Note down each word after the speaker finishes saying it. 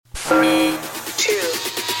3, 2,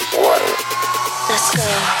 1. Let's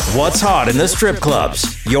go. What's hot in the strip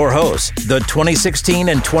clubs? Your hosts, the 2016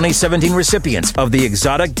 and 2017 recipients of the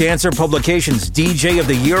Exotic Dancer Publications DJ of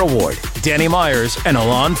the Year Award, Danny Myers and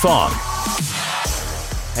Alon Fong.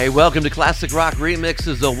 Hey, welcome to Classic Rock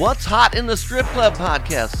Remixes, the What's Hot in the Strip Club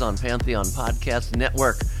podcast on Pantheon Podcast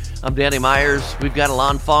Network. I'm Danny Myers. We've got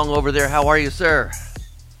Alon Fong over there. How are you, sir?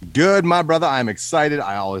 Good, my brother. I'm excited.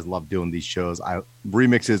 I always love doing these shows.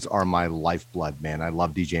 Remixes are my lifeblood, man. I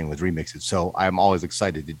love DJing with remixes, so I'm always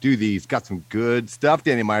excited to do these. Got some good stuff,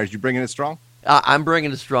 Danny Myers. You bringing it strong? I'm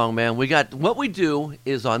bringing it strong, man. What we do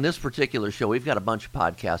is on this particular show, we've got a bunch of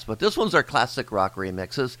podcasts, but this one's our Classic Rock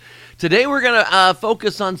Remixes. Today we're going to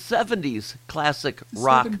focus on 70s classic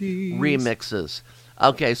rock remixes.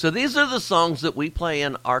 Okay, so these are the songs that we play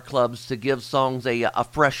in our clubs to give songs a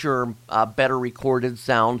fresher, better recorded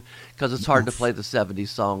sound, because it's hard to play the 70s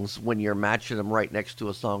songs when you're matching them right next to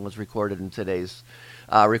a song that's recorded in today's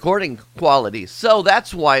recording quality. So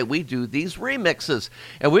that's why we do these remixes,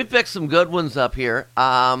 and we picked some good ones up here.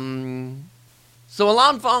 So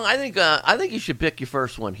Alon Fong, I think you should pick your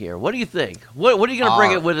first one here. What do you think? What are you going to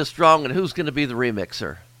bring it with us strong, and who's going to be the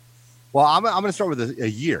remixer? Well, I'm going to start with a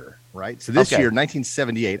year, right? So this year,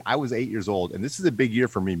 1978, I was 8 years old, and this is a big year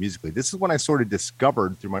for me musically. This is when I sort of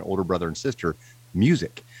discovered, through my older brother and sister,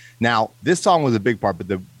 music. Now, this song was a big part, but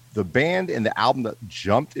the band and the album that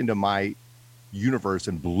jumped into my universe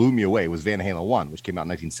and blew me away was Van Halen 1, which came out in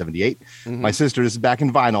 1978. Mm-hmm. My sister, this is back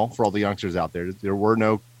in vinyl for all the youngsters out there. There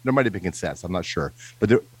might have been cassettes, I'm not sure. But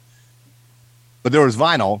there was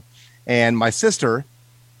vinyl, and my sister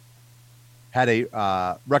had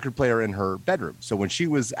a record player in her bedroom. So when she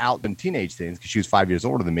was out in teenage things, because she was 5 years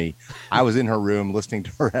older than me, I was in her room listening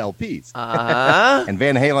to her LPs. And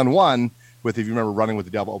Van Halen 1, with, if you remember, Running with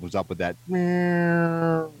the Devil opens up with that.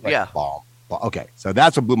 Bomb. Okay, so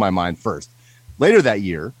that's what blew my mind first. Later that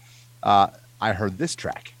year, I heard this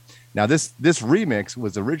track. Now, this remix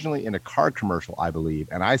was originally in a car commercial, I believe,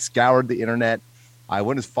 and I scoured the internet. I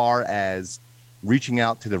went as far as reaching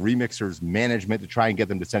out to the remixer's management to try and get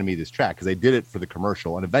them to send me this track, because they did it for the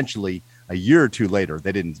commercial, and eventually, a year or two later,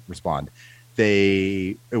 they didn't respond.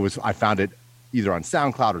 I found it either on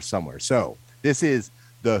SoundCloud or somewhere. So this is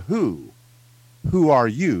the Who Are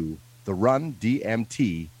You? The Run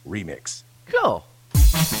DMT remix. Go.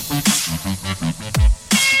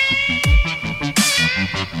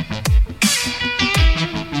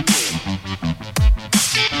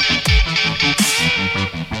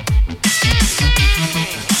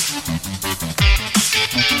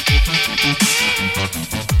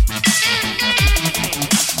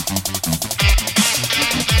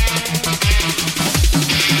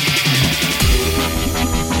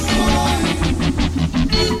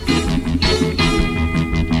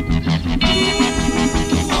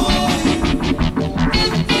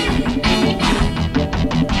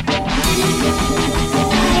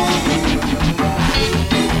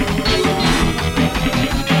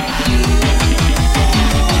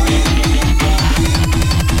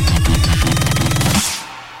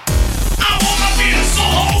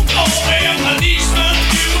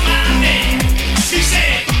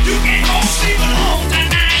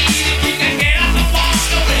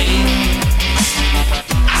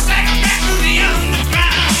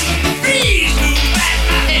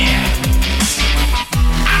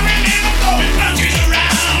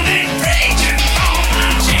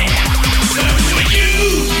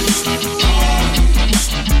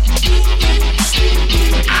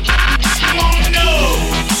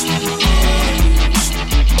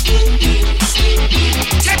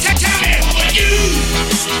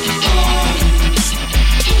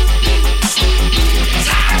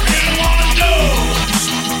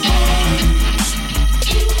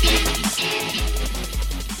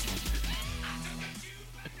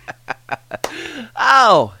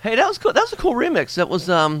 Oh, hey, that was cool. That was a cool remix. That was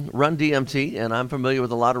Run DMT, and I'm familiar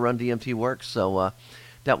with a lot of Run DMT work, so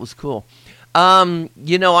that was cool. I'm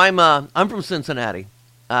from Cincinnati,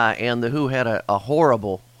 and the Who had a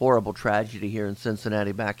horrible tragedy here in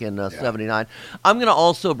Cincinnati back in '79. I'm going to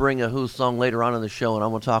also bring a Who song later on in the show, and I'm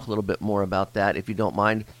going to talk a little bit more about that, if you don't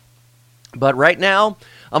mind. But right now,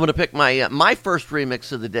 I'm going to pick my first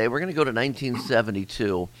remix of the day. We're going to go to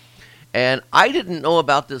 1972. And I didn't know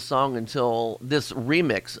about this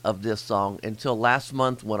remix of this song until last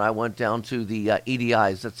month when I went down to the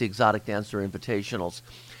EDIs, that's the Exotic Dancer Invitationals.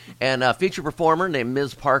 And a feature performer named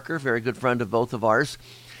Ms. Parker, very good friend of both of ours,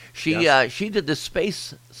 she did the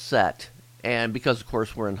space set. And because, of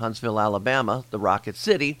course, we're in Huntsville, Alabama, the Rocket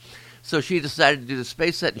City, so she decided to do the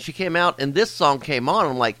space set. And she came out, and this song came on.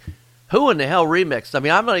 I'm like, Who in the hell remixed? I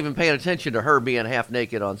mean, I'm not even paying attention to her being half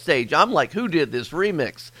naked on stage. I'm like, who did this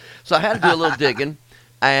remix? So I had to do a little digging,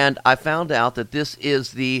 and I found out that this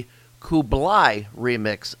is the Kublaii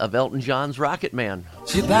remix of Elton John's Rocket Man.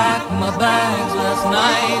 She packed my bags last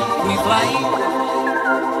night, pre-flight.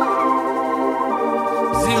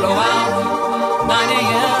 0 hour, 9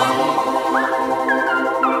 a.m.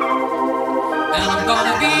 And I'm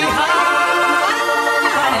gonna be high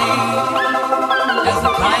as a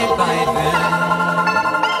kite by then.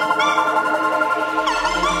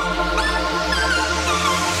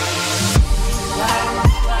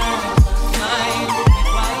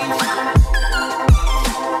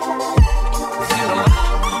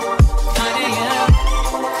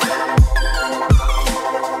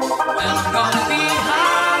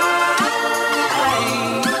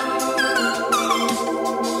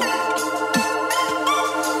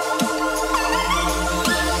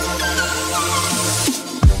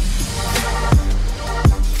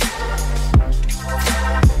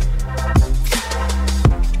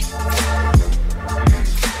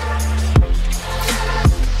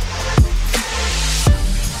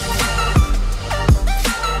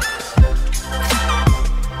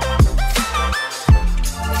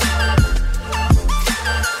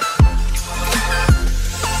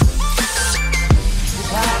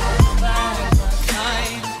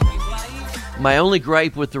 My only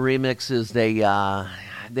gripe with the remix is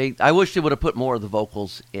I wish they would have put more of the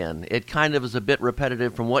vocals in. It kind of is a bit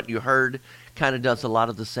repetitive from what you heard. Kind of does a lot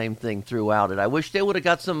of the same thing throughout it. I wish they would have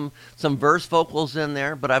got some verse vocals in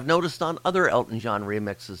there, but I've noticed on other Elton John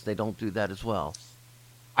remixes they don't do that as well.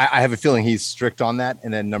 I have a feeling he's strict on that.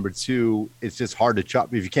 And then number two, it's just hard to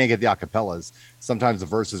chop. If you can't get the acapellas, sometimes the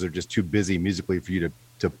verses are just too busy musically for you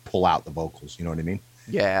to pull out the vocals. You know what I mean?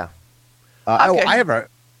 Yeah. Okay.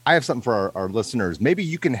 I have something for our listeners. Maybe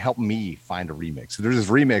you can help me find a remix. So there's this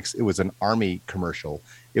remix. It was an Army commercial.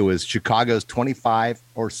 It was Chicago's 25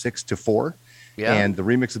 or 6 to 4. Yeah. And the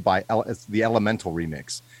remix is by it's the Elemental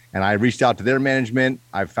remix. And I reached out to their management.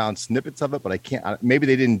 I found snippets of it, but I can't. Maybe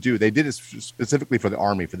they didn't do. They did it specifically for the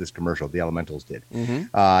Army for this commercial. The Elementals did. Mm-hmm.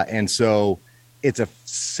 And so it's a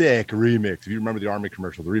sick remix. If you remember the Army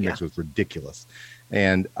commercial, the remix was ridiculous.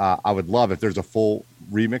 And I would love if there's a full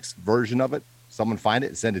remix version of it. Someone find it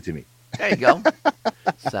and send it to me. There you go.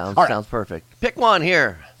 Sounds perfect. Pick one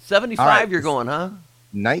here. 75 right. You're going, huh?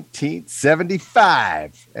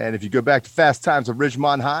 1975. And if you go back to Fast Times of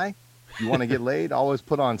Ridgemont High, if you want to get laid, always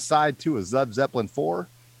put on side 2 of Zeppelin 4.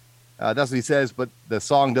 That's what he says, but the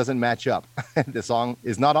song doesn't match up. The song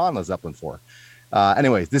is not on the Zeppelin 4.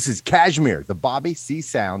 Anyways, this is Kashmir, the Bobby C.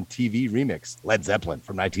 Sound TV remix, Led Zeppelin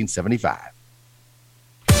from 1975.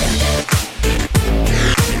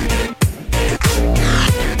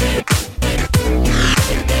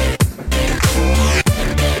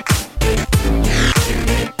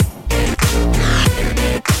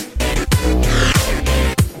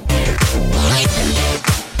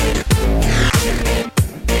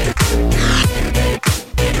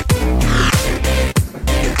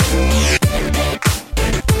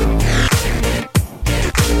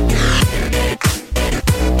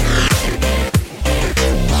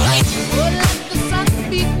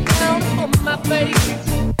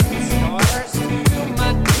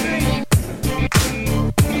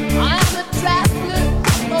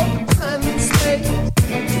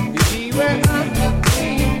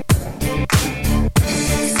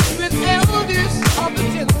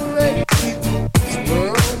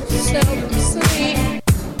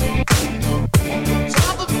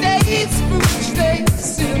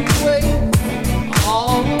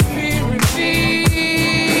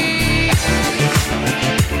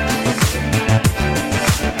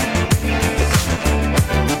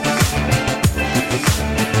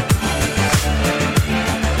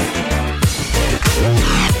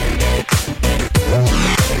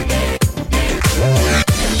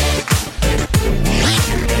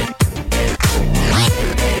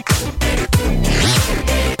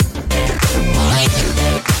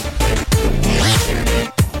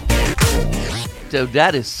 Dude,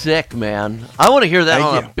 that is sick, man. I want to hear that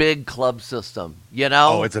on a big club system, you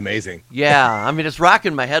know? Oh, it's amazing. Yeah, I mean, it's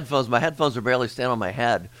rocking my headphones. My headphones are barely staying on my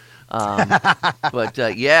head. But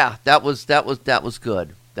yeah, that was good.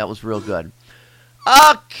 That was real good.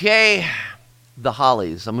 Okay, the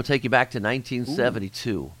Hollies. I'm going to take you back to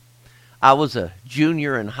 1972. Ooh. I was a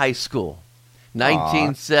junior in high school.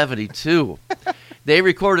 1972. They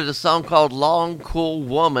recorded a song called Long Cool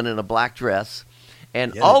Woman in a Black Dress.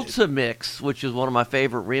 And Ultimix, which is one of my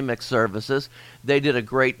favorite remix services, they did a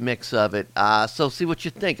great mix of it. So see what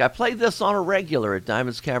you think. I play this on a regular at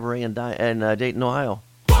Diamond's Cabaret in Dayton, Ohio.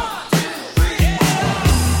 1, 2, 3,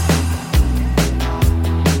 yeah.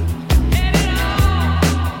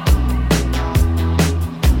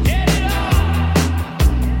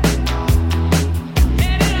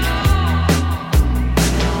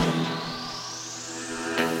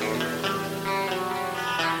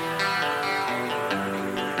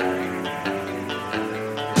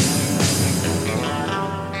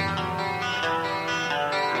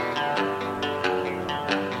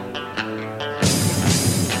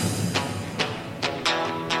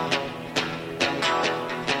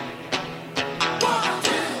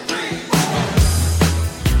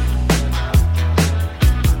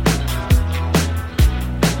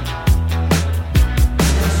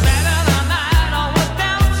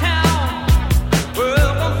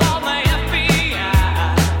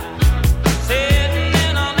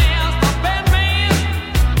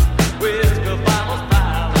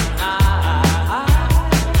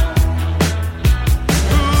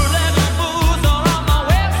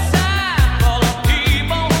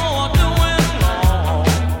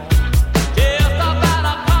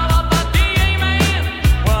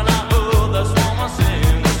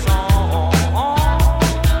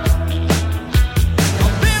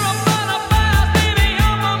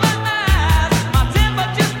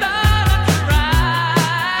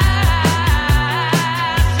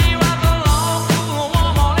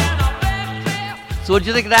 So what'd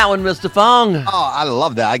you think of that one, Mr. Fong? Oh, I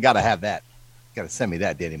love that. I got to have that. Got to send me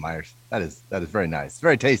that, Danny Myers. That is very nice.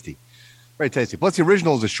 Very tasty. Very tasty. Plus, the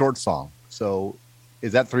original is a short song. So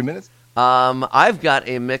is that 3 minutes? I've got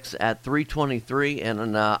a mix at 3:23,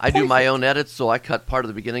 and I do my own edits, so I cut part of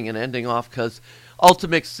the beginning and ending off because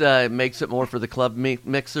Ultimix makes it more for the club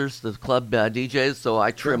mixers, the club DJs, so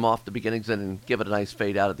I trim off the beginnings and give it a nice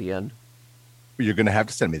fade out at the end. You're going to have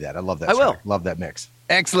to send me that. I love that. I will. Love that mix.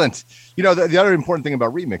 Excellent. You know, the other important thing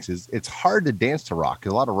about remixes, it's hard to dance to rock. A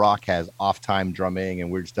lot of rock has off-time drumming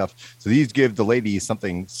and weird stuff. So these give the ladies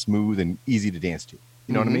something smooth and easy to dance to.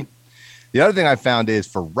 You know what I mean? The other thing I found is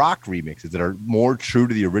for rock remixes that are more true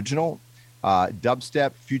to the original,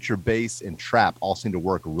 dubstep, future bass, and trap all seem to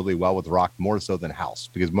work really well with rock, more so than house,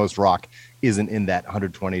 because most rock isn't in that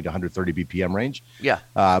 120 to 130 BPM range. Yeah.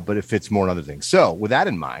 But it fits more in other things. So with that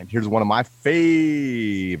in mind, here's one of my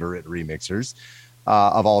favorite remixers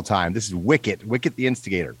of all time. This is Wick-It, Wick-It the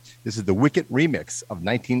Instigator. This is the Wick-It remix of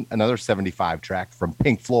another 75 track from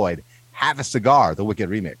Pink Floyd, Have a Cigar, the Wick-It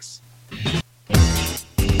remix.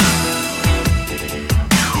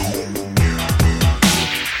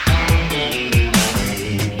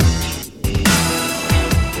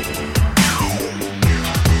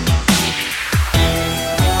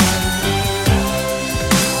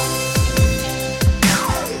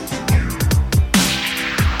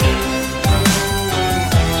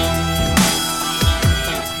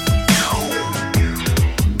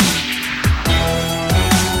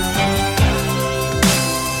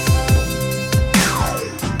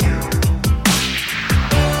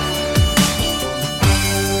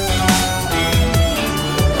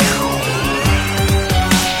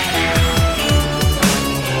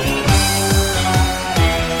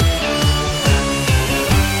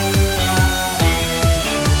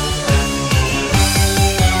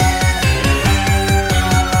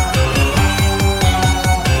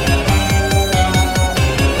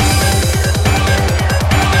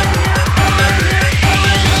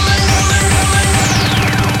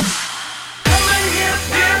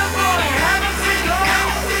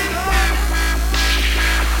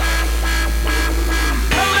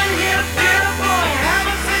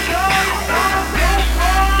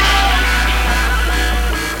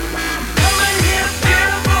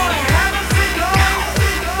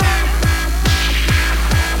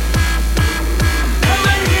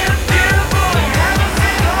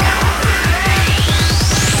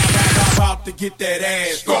 Get that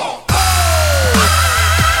ass gone.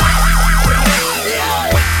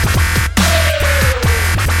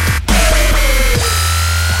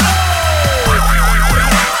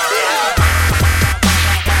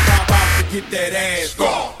 Get that ass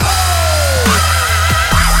gone.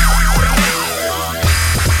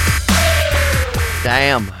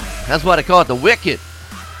 Damn. That's what I call it, the Wick-It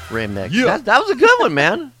remix. Yeah. That was a good one,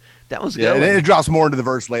 man. That was good. And it drops more into the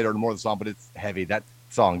verse later and more of the song, but it's heavy. That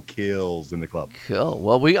song kills in the club. Cool.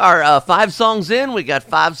 Well, we are 5 songs in. We got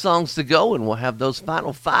 5 songs to go, and we'll have those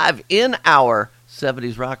final 5 in our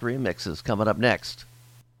 70s rock remixes coming up next.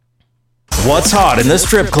 What's hot in the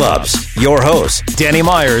strip clubs? Your hosts, Danny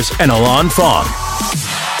Myers and Alon Fong.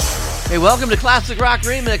 Hey, welcome to Classic Rock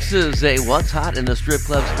Remixes, a What's Hot in the Strip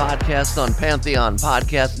Clubs podcast on Pantheon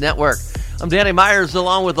Podcast Network. I'm Danny Myers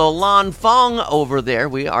along with Alon Fong over there.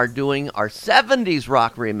 We are doing our 70s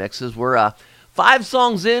rock remixes. We're 5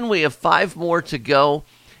 songs in. We have 5 more to go,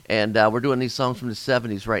 and we're doing these songs from the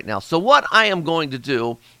 70s right now. So what I am going to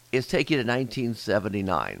do is take you to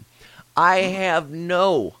 1979. I have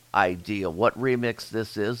no idea what remix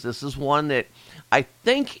this is. This is one that I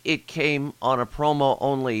think it came on a promo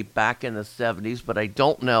only back in the 70s, but I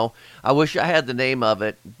don't know. I wish I had the name of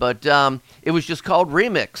it, but it was just called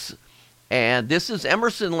Remix. And this is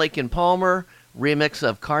Emerson, Lake and Palmer, remix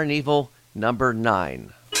of Carnival number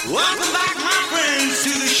 9. Welcome back, my friends, to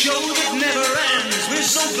the show that never ends. We're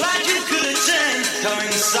so glad you could attend. Come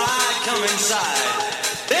inside, come inside.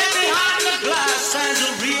 There behind the glass stands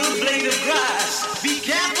a real blade of grass. Be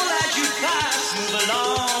careful as you pass. Move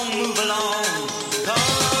along, move along.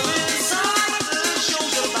 Come inside, the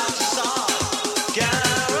show's about to start.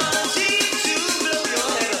 Guaranteed to blow your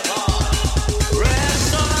head apart.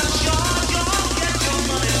 Rest assured, you'll get your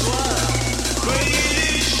money's worth.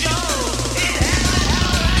 Greatest show in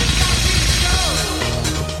heaven.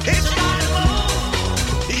 It's a carnival.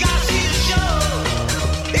 You gotta see the show.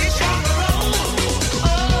 It's rock and roll.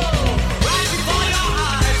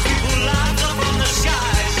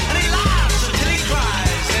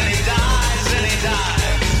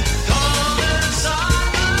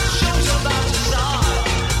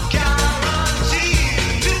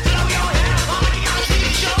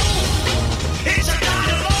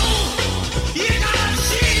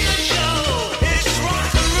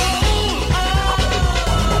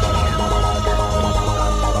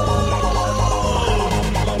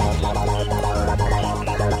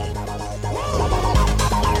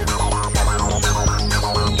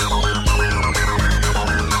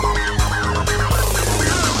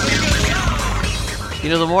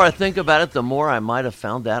 You know, the more I think about it, the more I might have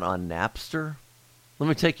found that on Napster. Let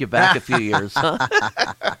me take you back a few years, huh?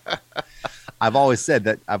 I've always said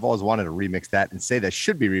that I've always wanted to remix that and say that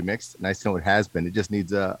should be remixed. And I know it has been. It just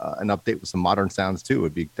needs an update with some modern sounds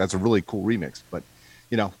too. That's a really cool remix. But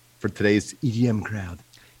you know, for today's EDM crowd,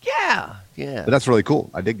 yeah. But that's really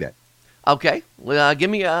cool. I dig that. Okay, well, give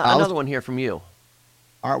me another one here from you.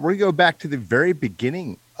 All right, we're gonna go back to the very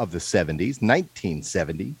beginning of the '70s,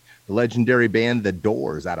 1970. The legendary band The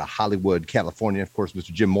Doors out of Hollywood, California. Of course,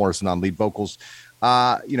 Mr. Jim Morrison on lead vocals.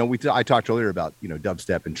 You know, I talked earlier about, you know,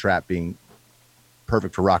 dubstep and trap being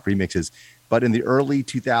perfect for rock remixes, but in the early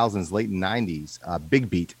 2000s, late 90s, big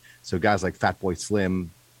beat. So guys like Fatboy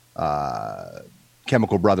Slim,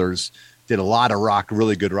 Chemical Brothers did a lot of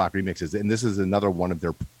really good rock remixes. And this is another one of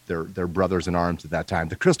their brothers in arms at that time,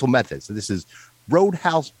 the Crystal Method. So this is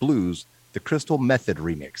Roadhouse Blues, the Crystal Method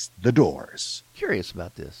remix, The Doors. Curious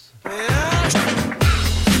about this.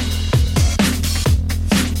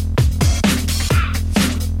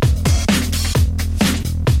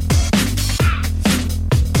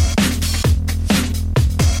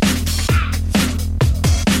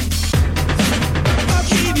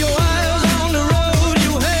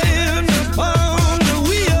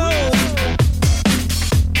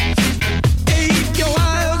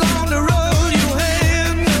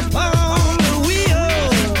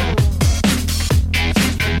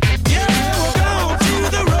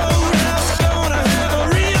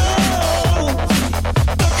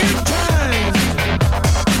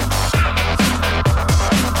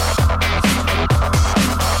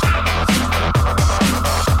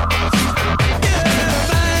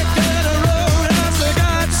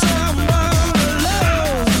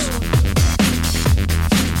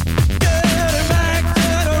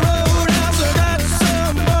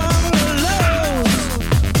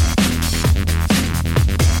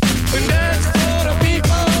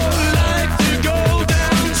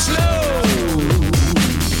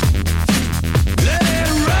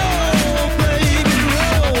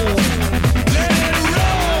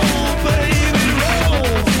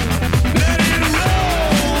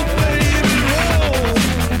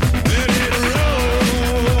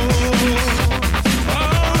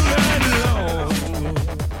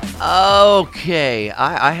 Okay,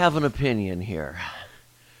 I have an opinion here.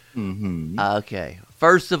 Mm-hmm. Okay,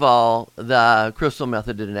 first of all, the Crystal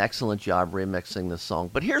Method did an excellent job remixing this song,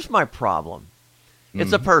 but here's my problem.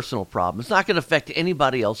 It's a personal problem. It's not going to affect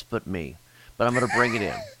anybody else but me, but I'm going to bring it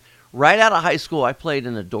in. Right out of high school, I played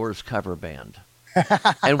in a Doors cover band,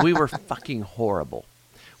 and we were fucking horrible.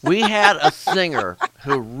 We had a singer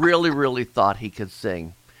who really, really thought he could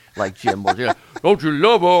sing like Jim was. You know, don't you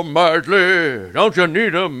love her madly? Don't you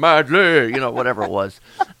need her madly? You know, whatever it was.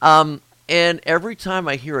 And every time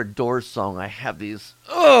I hear a Doors song, I have these,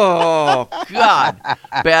 oh, God,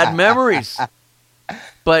 bad memories.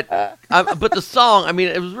 But the song, I mean,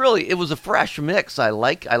 it was a fresh mix. I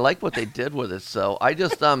like what they did with it. So I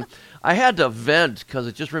just, I had to vent because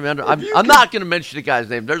it just remembered. I'm not going to mention the guy's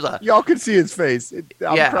name. Y'all can see his face.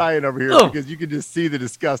 I'm crying over here because you can just see the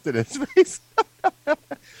disgust in his face.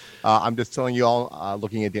 I'm just telling you all,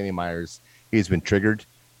 looking at Danny Myers, he's been triggered.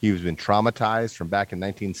 He's been traumatized from back in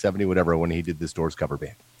 1970, whatever, when he did this Doors cover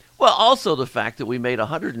band. Well, also the fact that we made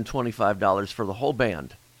 $125 for the whole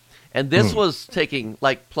band. And this was taking,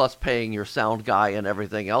 like, plus paying your sound guy and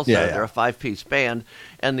everything else. They're a 5-piece band.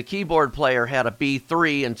 And the keyboard player had a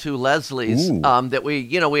B3 and 2 Leslies that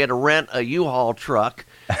we had to rent a U-Haul truck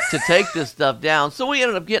to take this stuff down. So we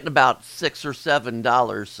ended up getting about $6 or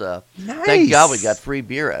 $7. Nice. Thank God we got free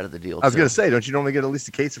beer out of the deal. I was going to say, don't you normally get at least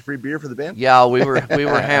a case of free beer for the band? Yeah, we were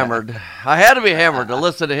hammered. I had to be hammered to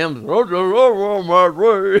listen to him.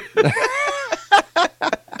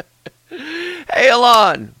 Hey,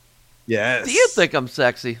 Elon. Yes. Do you think I'm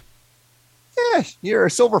sexy? Yeah, you're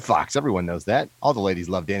a silver fox. Everyone knows that. All the ladies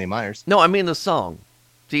love Danny Myers. No, I mean the song.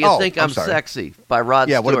 Do you think I'm sexy by Rod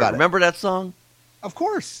Stewart? What about it? Remember that song? Of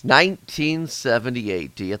course.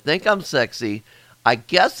 1978. Do you think I'm sexy? I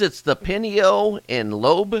guess it's the PINEO and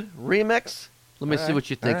LOEB remix. Let me see what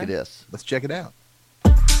you think it is. Let's check it out.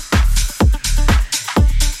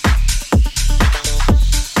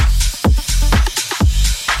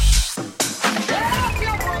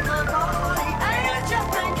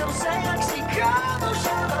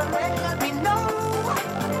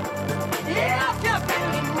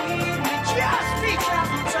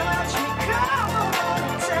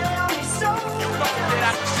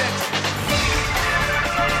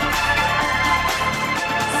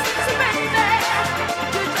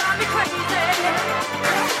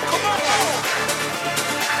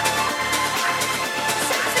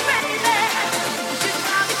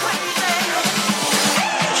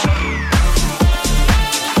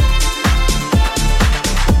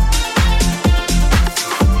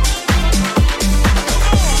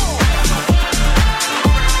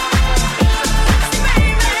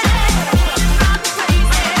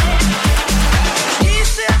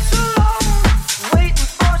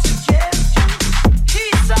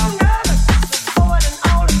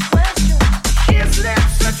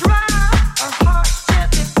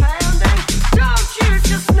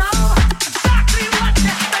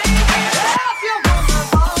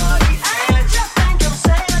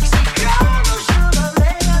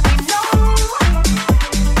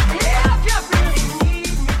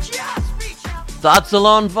 Thoughts,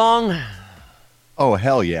 Alon Fong? Oh,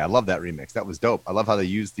 hell yeah. I love that remix. That was dope. I love how they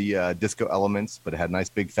used the disco elements, but it had a nice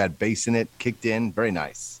big fat bass in it, kicked in. Very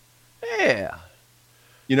nice. Yeah.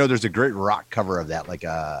 You know, there's a great rock cover of that, like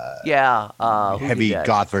heavy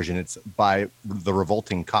goth version. It's by the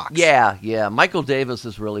Revolting Cocks. Yeah. Michael Davis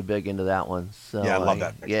is really big into that one. So yeah, I love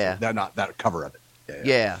that. Yeah. That cover of it.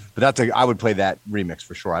 Yeah. But I would play that remix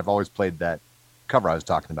for sure. I've always played that cover I was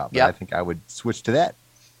talking about, but I think I would switch to that.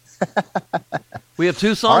 We have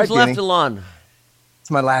 2 songs left, Alon.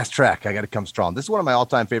 It's my last track. I got to come strong. This is one of my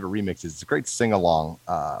all-time favorite remixes. It's a great sing-along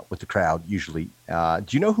with the crowd, usually. Do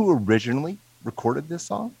you know who originally recorded this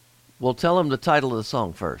song? Well, tell them the title of the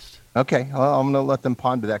song first. Okay. Well, I'm going to let them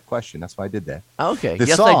ponder that question. That's why I did that. Okay. The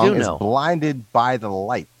yes, song I do know. is Blinded by the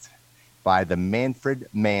Light by the Manfred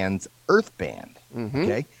Mann's Earth Band. Mm-hmm.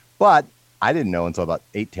 Okay. But I didn't know until about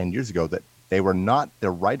 8-10 years ago that they were not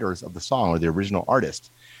the writers of the song or the original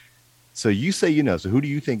artist. So you say you know. So who do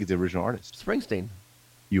you think is the original artist? Springsteen.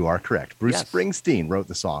 You are correct. Bruce Springsteen wrote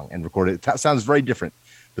the song and recorded it. It sounds very different,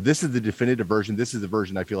 but this is the definitive version. This is the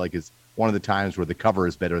version I feel like is one of the times where the cover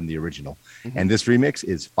is better than the original. Mm-hmm. And this remix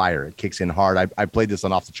is fire. It kicks in hard. I played this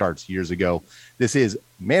on Off the Charts years ago. This is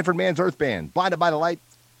Manfred Mann's Earth Band, Blinded by the Light,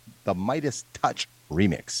 the MidasTouch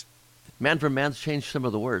remix. Manfred Mann's changed some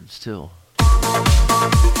of the words, too.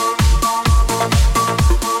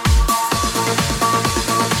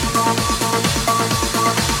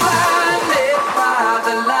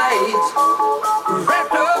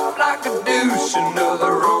 Wrapped up like a douche,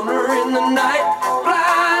 another runner in the night.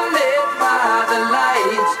 Blinded by the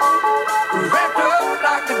lights. Wrapped up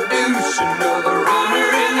like a douche, another runner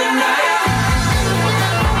in the night.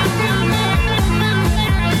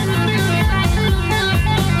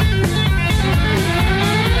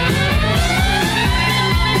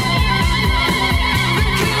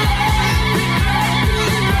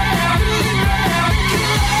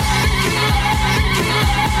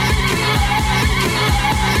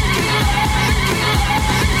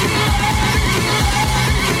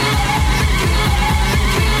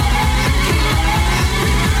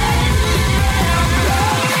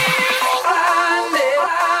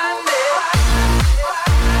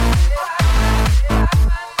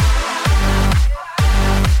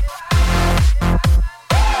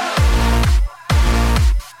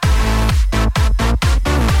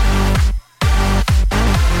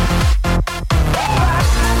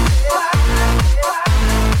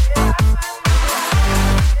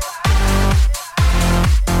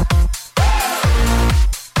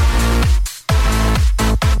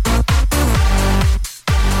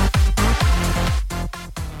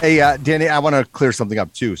 Hey, Danny, I want to clear something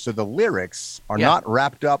up, too. So the lyrics are not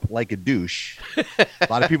wrapped up like a douche. A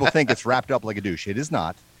lot of people think it's wrapped up like a douche. It is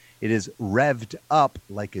not. It is revved up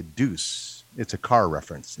like a deuce. It's a car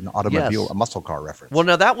reference, an automobile, a muscle car reference. Well,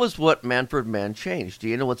 now that was what Manfred Mann changed. Do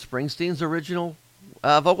you know what Springsteen's original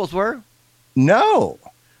vocals were? No.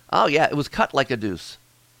 Oh, yeah. It was cut like a deuce.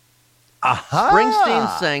 Aha!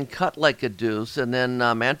 Springsteen sang Cut Like a Deuce, and then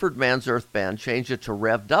Manfred Mann's Earth Band changed it to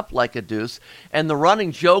Revved Up Like a Deuce, and the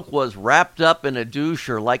running joke was wrapped up in a douche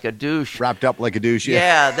or like a douche. Wrapped up like a douche,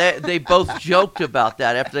 yeah. They both joked about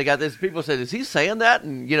that after they got this. People said, is he saying that?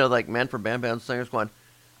 And, like Manfred Band singers going,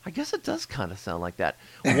 I guess it does kind of sound like that.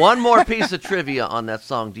 One more piece of trivia on that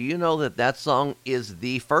song. Do you know that song is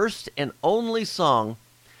the first and only song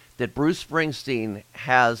that Bruce Springsteen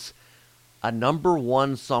has a number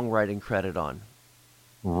 1 songwriting credit on?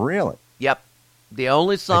 Really? Yep. The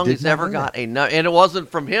only song he's ever got and it wasn't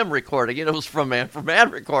from him recording it. It was from Mann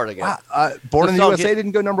recording it. Born in the USA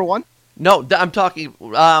didn't go number 1? No, I'm talking.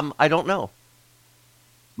 I don't know.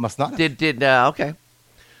 Must not. Okay.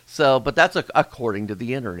 So, but that's according to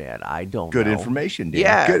the internet. I don't. Good know. information, Dan.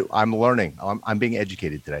 Yeah. Good. I'm learning. I'm being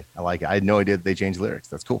educated today. I like it. I had no idea that they changed lyrics.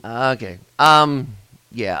 That's cool. Okay.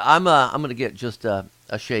 Yeah. I'm gonna get just a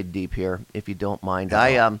shade deep here, if you don't mind.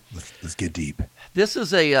 Let's get deep. This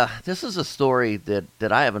is a story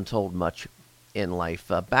that I haven't told much in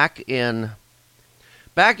life. Back in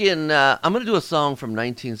I'm going to do a song from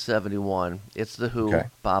 1971. It's the Who,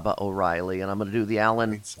 Baba O'Reilly, and I'm going to do the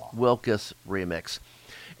Alan Wilkis remix.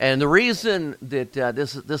 And the reason that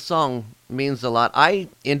this song means a lot,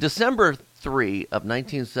 in December 3 of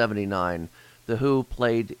 1979, the Who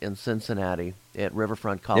played in Cincinnati at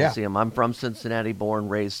Riverfront Coliseum. I'm from Cincinnati, born,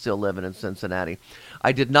 raised, still living in Cincinnati.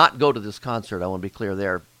 I did not go to this concert. I want to be clear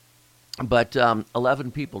there. But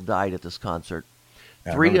 11 people died at this concert.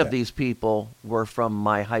 Yeah, 3 of these people were from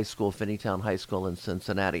my high school, Finneytown High School in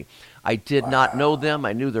Cincinnati. I did not know them.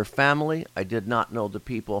 I knew their family. I did not know the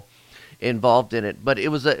people. involved in it. But it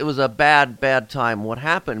was a bad time. What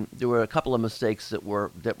happened? There were a couple of mistakes that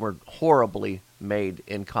were horribly made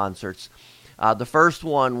in concerts. The first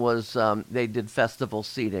one was they did festival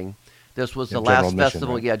seating. This was the last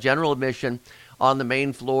festival. Right? Yeah, general admission on the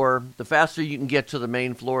main floor. The faster you can get to the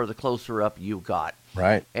main floor, the closer up you got.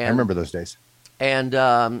 Right. I remember those days. And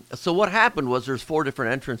so what happened was there's 4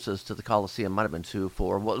 different entrances to the Coliseum. Might have been 2,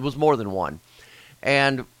 4. Well, it was more than one.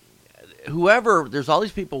 And there's all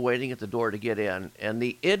these people waiting at the door to get in. And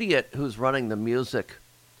the idiot who's running the music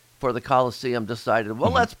for the Coliseum decided,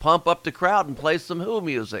 well, let's pump up the crowd and play some Who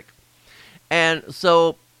music. And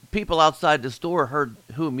so people outside the store heard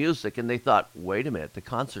Who music, and they thought, wait a minute, the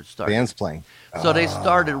concert started. Band's playing. So they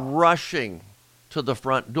started rushing to the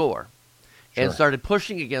front door and started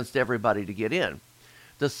pushing against everybody to get in.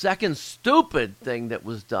 The second stupid thing that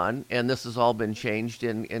was done, and this has all been changed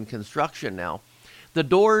in construction now, the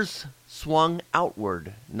doors swung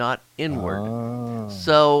outward, not inward.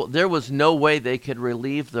 So there was no way they could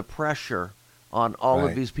relieve the pressure on all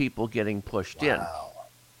of these people getting pushed in.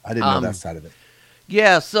 I didn't know that side of it.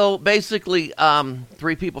 Yeah, so basically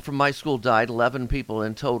 3 people from my school died, 11 people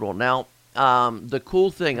in total. Now, the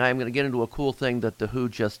cool thing, I'm going to get into a cool thing that the Who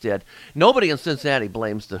just did. Nobody in Cincinnati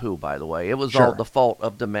blames the Who, by the way. It was all the fault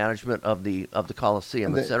of the management of the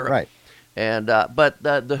Coliseum, et cetera. Right. And but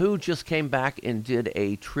the Who just came back and did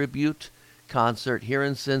a tribute concert here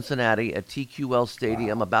in Cincinnati at TQL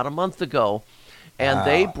Stadium about a month ago, and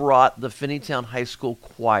they brought the Finneytown High School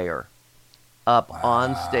choir up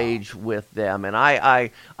on stage with them. And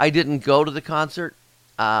I didn't go to the concert,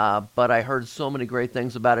 but I heard so many great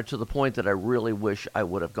things about it to the point that I really wish I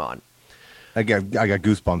would have gone. I got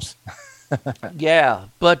goosebumps. Yeah,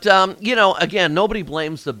 but again, nobody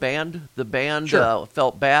blames the band. The band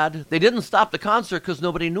felt bad. They didn't stop the concert because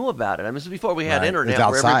nobody knew about it. I mean, this is before we had internet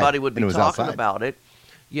where everybody would be talking about it.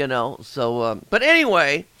 So but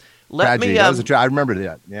anyway, let me. I remember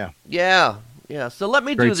that. Yeah. Yeah. So let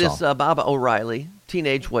me do this Baba O'Reilly,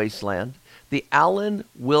 Teenage Wasteland, the Alan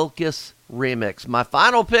Wilkis remix. My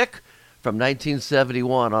final pick from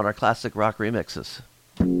 1971 on our classic rock remixes.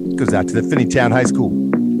 Goes out to the Finneytown High School.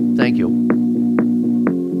 Thank you.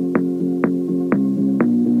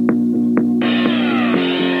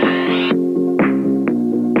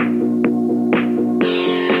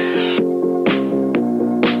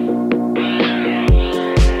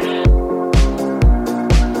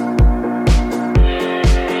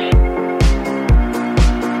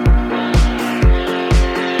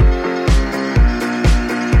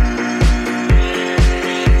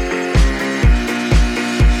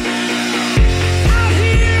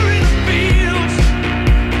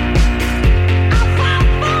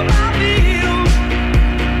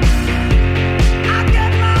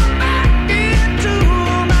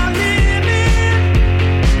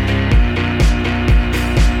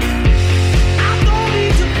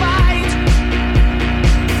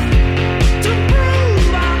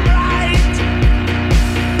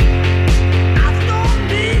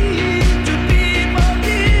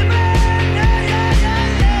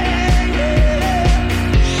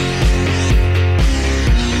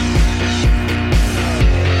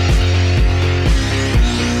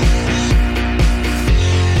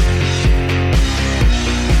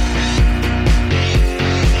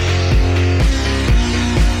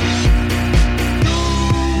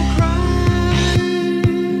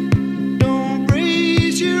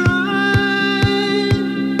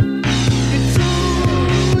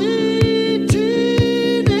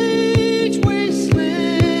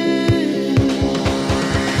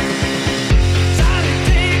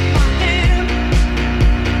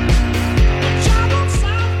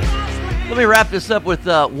 Wrap this up with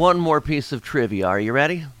one more piece of trivia. Are you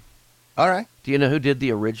ready? All right. Do you know who did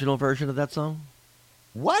the original version of that song?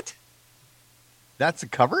 What? That's a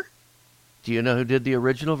cover? Do you know who did the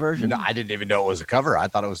original version? No, I didn't even know it was a cover. I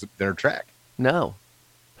thought it was their track. No.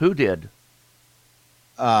 Who did?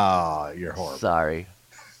 Oh, you're horrible. Sorry.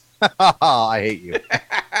 I hate you.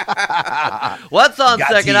 What's on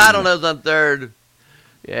second? I don't know who's on third.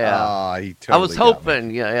 Yeah. He totally I was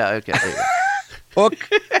hoping. Yeah, okay. Hook,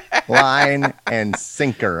 line, and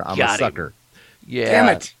sinker. I'm a sucker. Him. Yeah.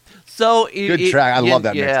 Damn it. So good track. I love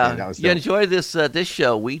that mix. Man. That was you enjoy this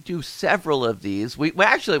show. We do several of these. We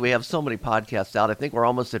have so many podcasts out. I think we're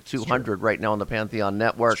almost at 200 right now on the Pantheon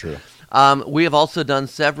Network. True. We have also done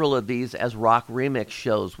several of these as rock remix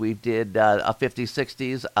shows. We did a 50s,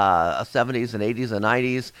 60s, a 70s and 80s and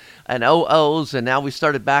 90s and 00s, and now we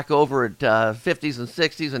started back over at 50s and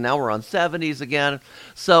 60s, and now we're on 70s again.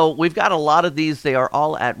 So we've got a lot of these. They are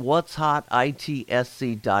all at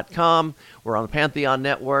what'shotitsc.com. We're on the Pantheon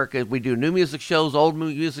network. We do new music shows, old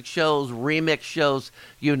music shows, remix shows,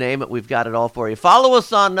 you name it. We've got it all for you. Follow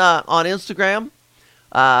us on Instagram.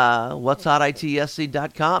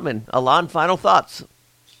 what'shotitsc.com. And Alon, final thoughts.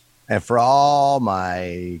 And for all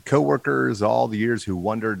my coworkers, all the years who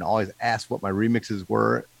wondered and always asked what my remixes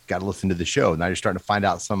were, got to listen to the show. Now you're starting to find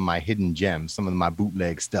out some of my hidden gems, some of my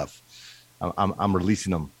bootleg stuff. I'm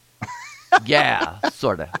releasing them. Yeah,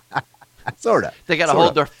 sort of. Sort of. They got to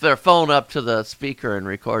hold their phone up to the speaker and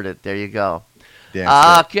record it. There you go.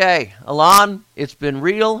 Okay, Alon, it's been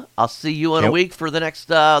real. I'll see you in a week for the next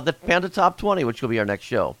the Panda Top 20, which will be our next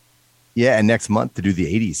show. Yeah, and next month to do the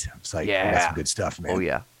 80s. It's like, that's some good stuff, man. Oh,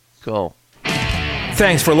 yeah. Cool.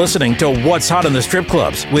 Thanks for listening to What's Hot in the Strip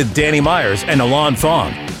Clubs with Danny Myers and Alon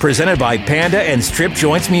Fong, presented by Panda and Strip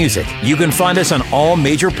Joints Music. You can find us on all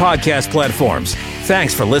major podcast platforms.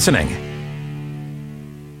 Thanks for listening.